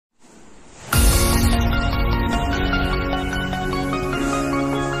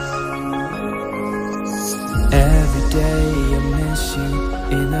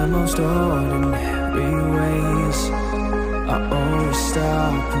most ordinary ways. I always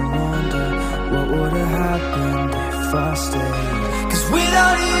stop and wonder what would have happened if I stayed. 'Cause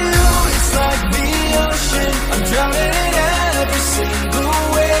without you, it's like the ocean, I'm drowning in every single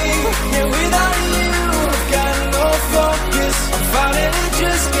wave. Yeah, without you